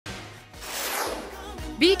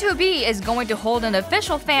BTOB is going to hold an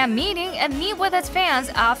official fan meeting and meet with its fans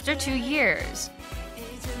after 2 years.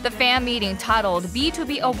 The fan meeting titled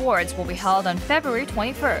BTOB Awards will be held on February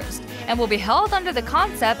 21st and will be held under the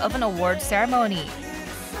concept of an award ceremony.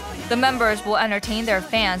 The members will entertain their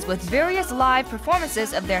fans with various live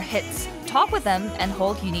performances of their hits, talk with them, and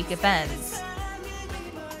hold unique events.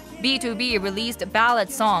 BTOB released ballad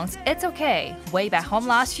songs It's Okay way back home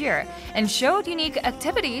last year and showed unique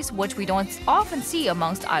activities which we don't often see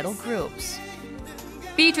amongst idol groups.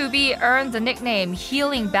 BTOB earned the nickname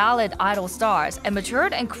Healing Ballad Idol Stars and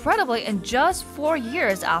matured incredibly in just 4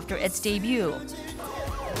 years after its debut.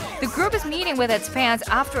 The group is meeting with its fans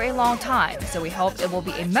after a long time, so we hope it will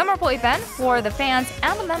be a memorable event for the fans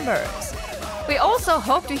and the members. We also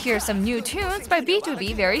hope to hear some new tunes by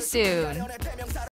BTOB very soon.